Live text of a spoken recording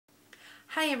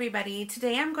Hi everybody,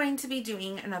 today I'm going to be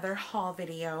doing another haul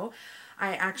video.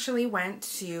 I actually went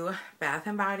to Bath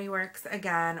 & Body Works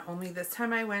again, only this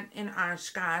time I went in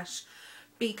Oshkosh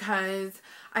because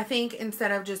I think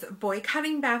instead of just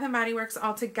boycotting Bath & Body Works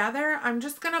altogether, I'm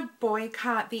just going to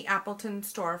boycott the Appleton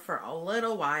store for a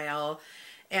little while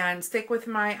and stick with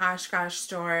my Oshkosh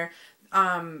store.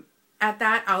 At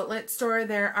that outlet store,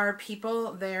 there are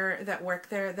people there that work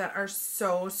there that are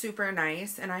so super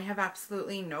nice, and I have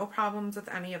absolutely no problems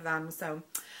with any of them. So I'm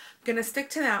going to stick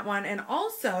to that one. And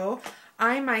also,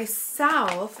 I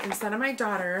myself, instead of my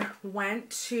daughter,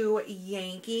 went to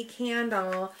Yankee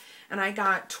Candle, and I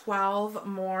got 12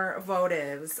 more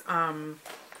votives. So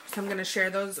I'm going to share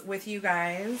those with you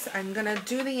guys. I'm going to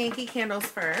do the Yankee candles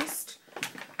first.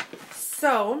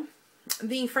 So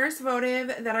the first votive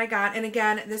that I got, and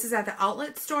again, this is at the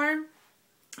outlet store,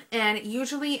 and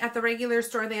usually at the regular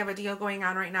store they have a deal going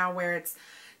on right now where it's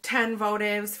 10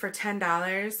 votives for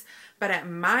 $10, but at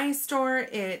my store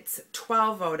it's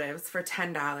 12 votives for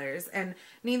 $10. And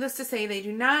needless to say, they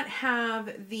do not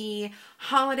have the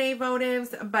holiday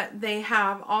votives, but they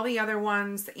have all the other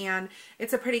ones, and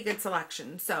it's a pretty good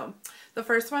selection. So the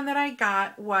first one that I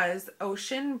got was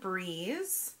Ocean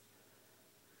Breeze.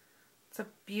 It's a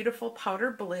beautiful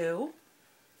powder blue.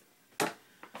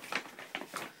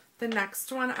 The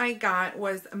next one I got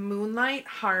was Moonlight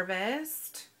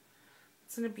Harvest.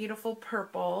 It's in a beautiful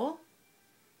purple.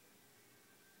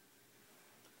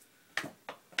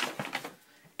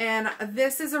 And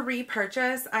this is a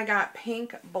repurchase. I got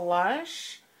Pink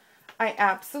Blush. I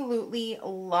absolutely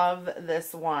love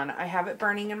this one. I have it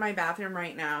burning in my bathroom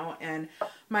right now, and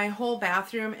my whole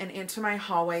bathroom and into my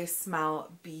hallway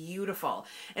smell beautiful.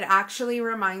 It actually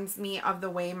reminds me of the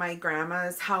way my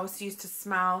grandma's house used to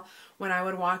smell when I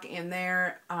would walk in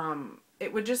there.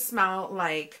 It would just smell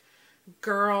like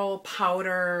girl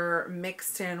powder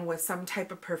mixed in with some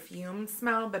type of perfume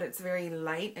smell, but it's very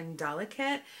light and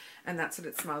delicate, and that's what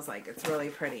it smells like. It's really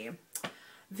pretty.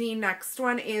 The next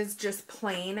one is just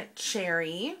plain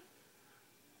cherry.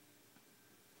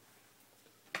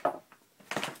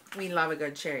 We love a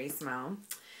good cherry smell.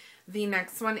 The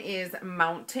next one is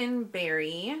mountain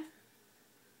berry.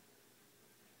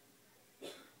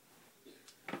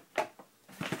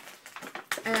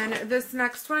 And this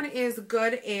next one is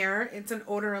good air. It's an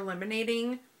odor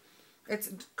eliminating.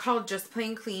 It's called Just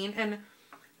Plain Clean. And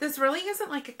this really isn't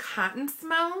like a cotton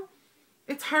smell.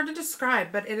 It's hard to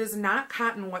describe, but it is not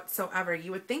cotton whatsoever.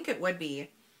 You would think it would be,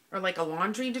 or like a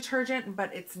laundry detergent,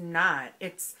 but it's not.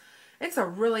 It's a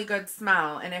really good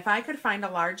smell, and if I could find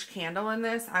a large candle in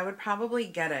this, I would probably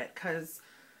get it, because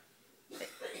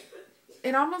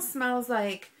it almost smells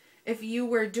like if you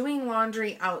were doing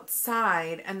laundry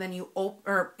outside and then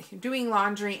or doing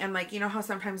laundry and, like, you know how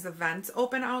sometimes the vents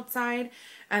open outside,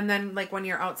 and then like when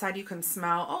you're outside you can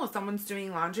smell, oh, someone's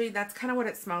doing laundry. That's kind of what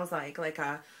it smells like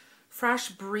a fresh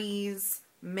breeze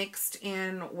mixed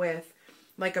in with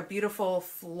like a beautiful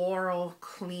floral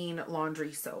clean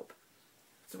laundry soap.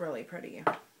 It's really pretty.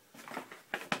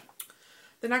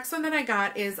 The next one that I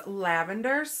got is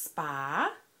Lavender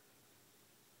Spa.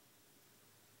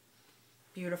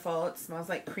 Beautiful. It smells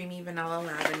like creamy vanilla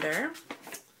lavender.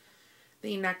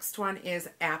 The next one is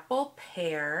Apple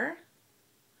Pear.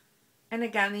 And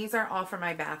again, these are all for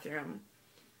my bathroom.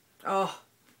 Oh,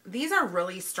 these are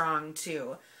really strong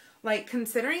too. Like,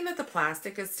 considering that the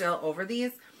plastic is still over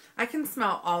these, I can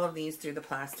smell all of these through the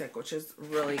plastic, which is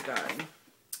really good.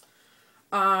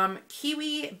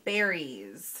 Kiwi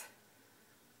Berries.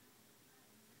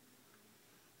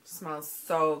 Smells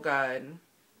so good.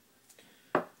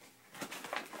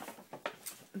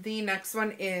 The next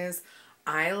one is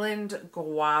Island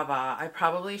Guava. I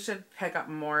probably should pick up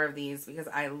more of these because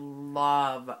I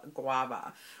love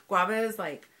guava. Guava is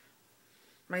like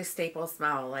my staple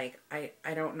smell. Like, I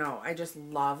don't know. I just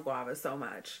love guava so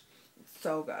much. It's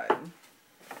so good.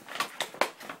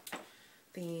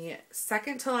 The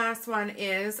second to last one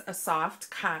is a soft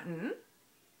cotton.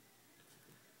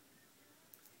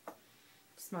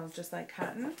 Smells just like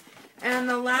cotton. And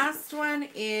the last one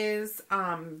is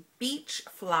Beach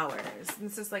Flowers.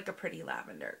 This is like a pretty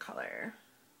lavender color.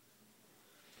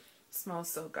 Smells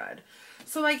so good.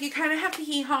 So, like, you kind of have to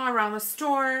hee-haw around the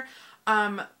store.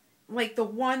 Like the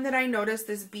one that I noticed,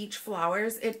 this Beach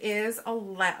Flowers, it is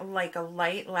like a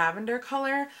light lavender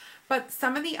color, but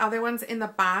some of the other ones in the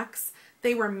box,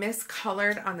 they were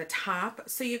miscolored on the top.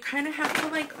 So you kind of have to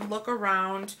like look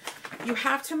around. You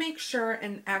have to make sure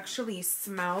and actually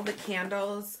smell the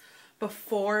candles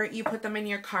before you put them in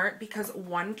your cart, because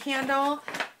one candle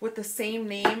with the same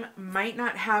name might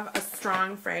not have a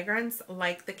strong fragrance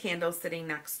like the candle sitting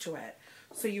next to it.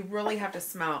 So you really have to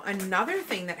smell. Another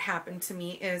thing that happened to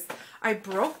me is I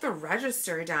broke the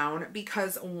register down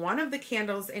because one of the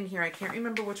candles in here, I can't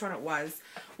remember which one it was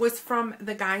from,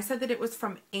 the guy said that it was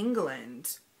from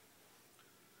England.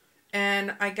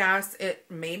 And I guess it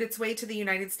made its way to the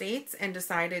United States and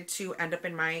decided to end up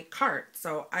in my cart.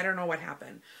 So I don't know what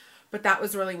happened. But that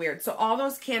was really weird. So all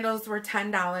those candles were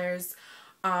 $10.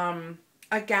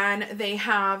 Again, they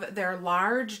have their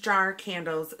large jar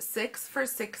candles, 6 for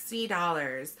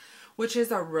 $60, which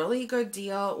is a really good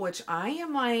deal, which I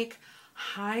am like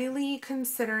highly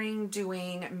considering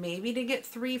doing, maybe to get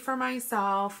 3 for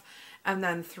myself and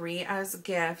then 3 as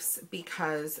gifts,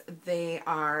 because they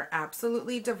are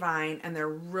absolutely divine and they're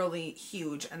really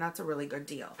huge, and that's a really good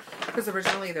deal because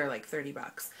originally they're like 30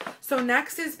 bucks. So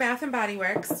next is Bath and Body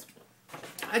Works.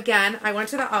 Again, I went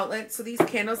to the outlet, so these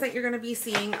candles that you're going to be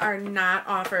seeing are not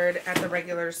offered at the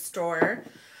regular store.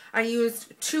 I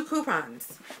used 2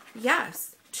 coupons.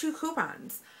 Yes, 2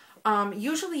 coupons.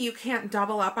 Usually you can't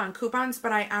double up on coupons,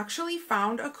 but I actually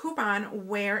found a coupon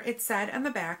where it said on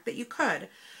the back that you could.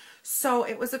 So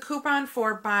it was a coupon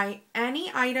for buy any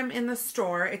item in the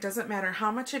store, it doesn't matter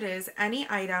how much it is, any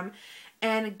item,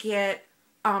 and get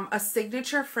a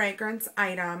signature fragrance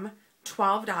item,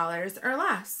 $12 or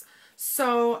less.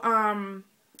 So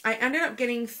I ended up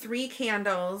getting 3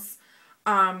 candles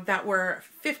that were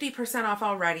 50% off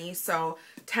already, so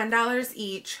 $10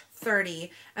 each, $30.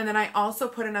 And then I also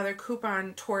put another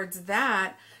coupon towards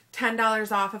that,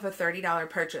 $10 off of a $30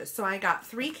 purchase. So I got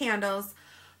 3 candles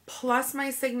plus my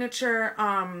signature,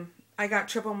 I got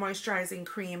triple moisturizing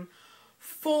cream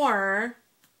for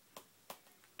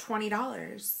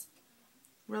 $20.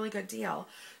 Really good deal.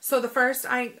 So the first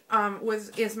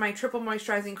is my triple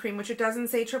moisturizing cream, which it doesn't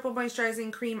say triple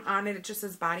moisturizing cream on it. It just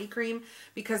says body cream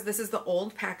because this is the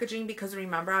old packaging, because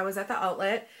remember I was at the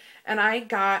outlet and I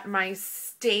got my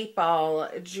staple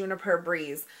Juniper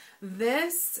Breeze.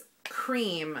 This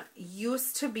cream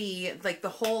used to be like the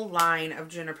whole line of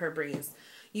Juniper Breeze.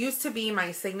 Used to be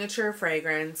my signature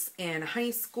fragrance in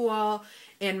high school,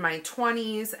 in my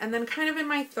 20s, and then kind of in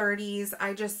my 30s.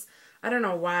 I don't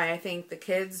know why. I think the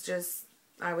kids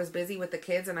I was busy with the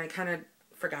kids and I kind of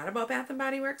forgot about Bath and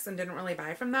Body Works and didn't really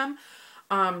buy from them.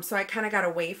 So I kind of got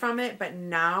away from it, but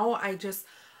now it just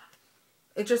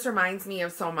reminds me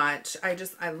of so much. I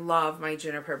love my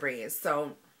Juniper Breeze.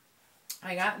 So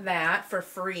I got that for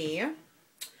free.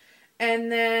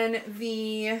 And then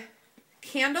the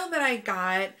candle that I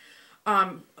got,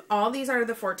 all these are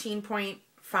the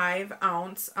 14.5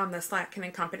 ounce on the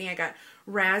Slatkin & Company. I got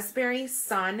Raspberry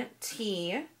Sun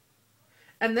Tea.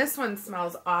 And this one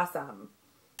smells awesome.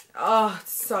 Oh,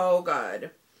 it's so good.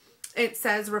 It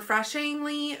says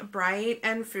refreshingly bright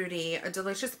and fruity, a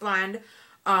delicious blend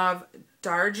of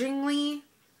Darjeeling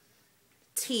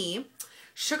tea,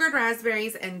 sugared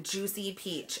raspberries, and juicy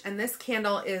peach. And this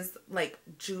candle is like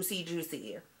juicy,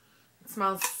 juicy. It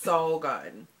smells so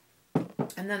good.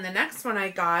 And then the next one I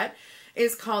got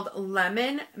is called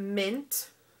Lemon Mint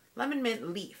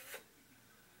Leaf.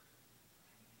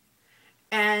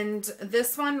 And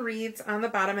this one reads on the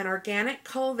bottom, an organic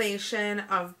cultivation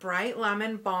of bright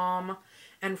lemon balm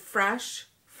and fresh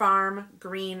farm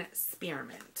green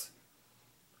spearmint.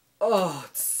 Oh,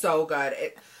 it's so good.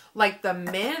 Like the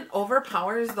mint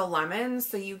overpowers the lemon,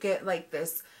 so you get like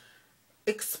this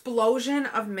explosion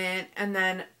of mint and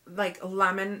then like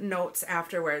lemon notes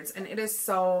afterwards. And it is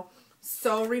so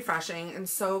refreshing and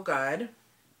so good.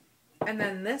 And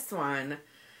then this one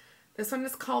is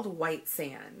called White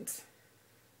Sand.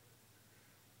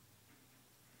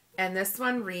 And this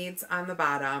one reads on the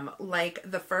bottom, like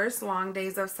the first long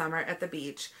days of summer at the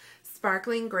beach,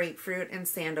 sparkling grapefruit and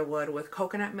sandalwood with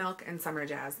coconut milk and summer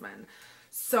jasmine.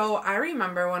 So I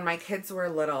remember when my kids were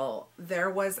little, there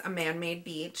was a man-made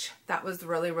beach that was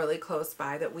really, really close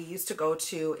by that we used to go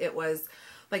to. It was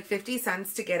like 50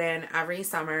 cents to get in every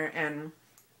summer, and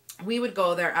we would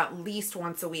go there at least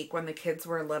once a week when the kids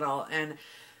were little. And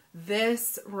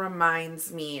this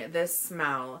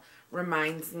smell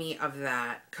reminds me of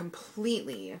that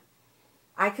completely.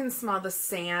 I can smell the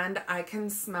sand. I can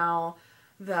smell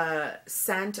the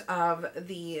scent of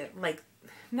the, like,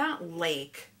 not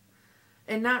lake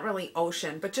and not really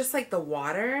ocean, but just like the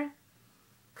water.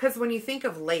 Because when you think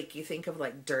of lake, you think of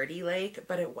like dirty lake,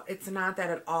 but it's not that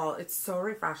at all. It's so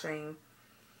refreshing.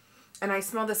 And I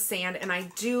smell the sand, and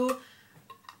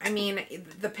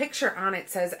the picture on it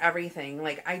says everything.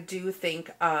 Like, I do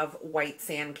think of white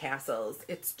sand castles.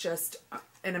 It's just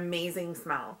an amazing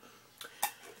smell.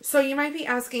 So you might be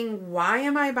asking, why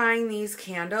am I buying these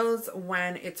candles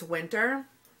when it's winter?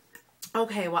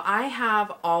 Okay, well, I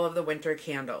have all of the winter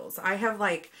candles. I have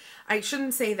I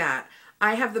shouldn't say that.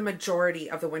 I have the majority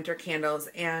of the winter candles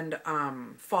and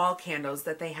fall candles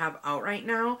that they have out right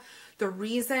now. The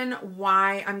reason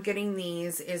why I'm getting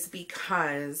these is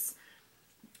because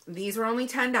these were only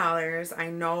 $10. I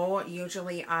know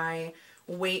usually I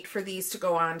wait for these to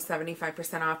go on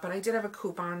 75% off, but I did have a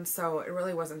coupon, so it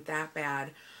really wasn't that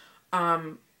bad.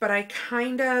 But I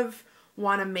kind of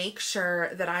want to make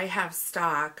sure that I have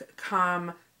stock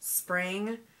come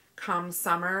spring, come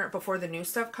summer, before the new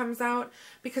stuff comes out,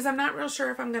 because I'm not real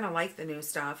sure if I'm going to like the new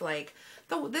stuff. Like,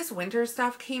 this winter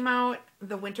stuff came out,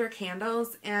 the winter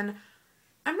candles, and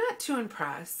I'm not too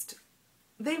impressed.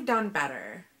 They've done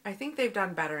better. I think they've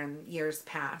done better in years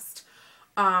past.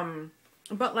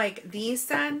 But like these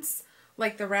scents,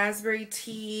 like the raspberry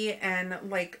tea and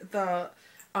like the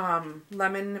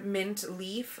lemon mint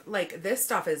leaf, like this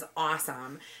stuff is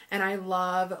awesome. And I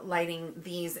love lighting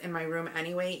these in my room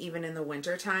anyway, even in the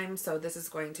winter time. So this is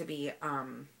going to be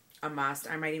a must.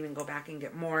 I might even go back and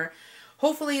get more.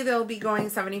 Hopefully they'll be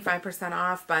going 75%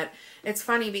 off, but it's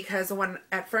funny because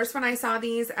at first when I saw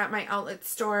these at my outlet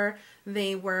store,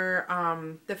 they were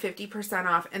the 50%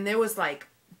 off, and there was like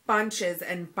bunches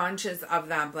and bunches of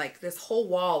them. Like this whole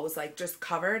wall was like just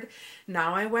covered.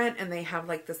 Now I went and they have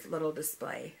like this little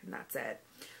display, and that's it.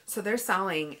 So they're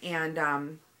selling,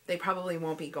 and they probably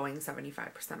won't be going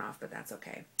 75% off, but that's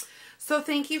okay. So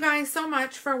thank you guys so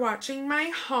much for watching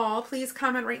my haul. Please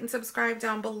comment, rate, and subscribe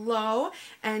down below.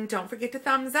 And don't forget to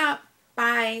thumbs up.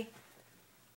 Bye.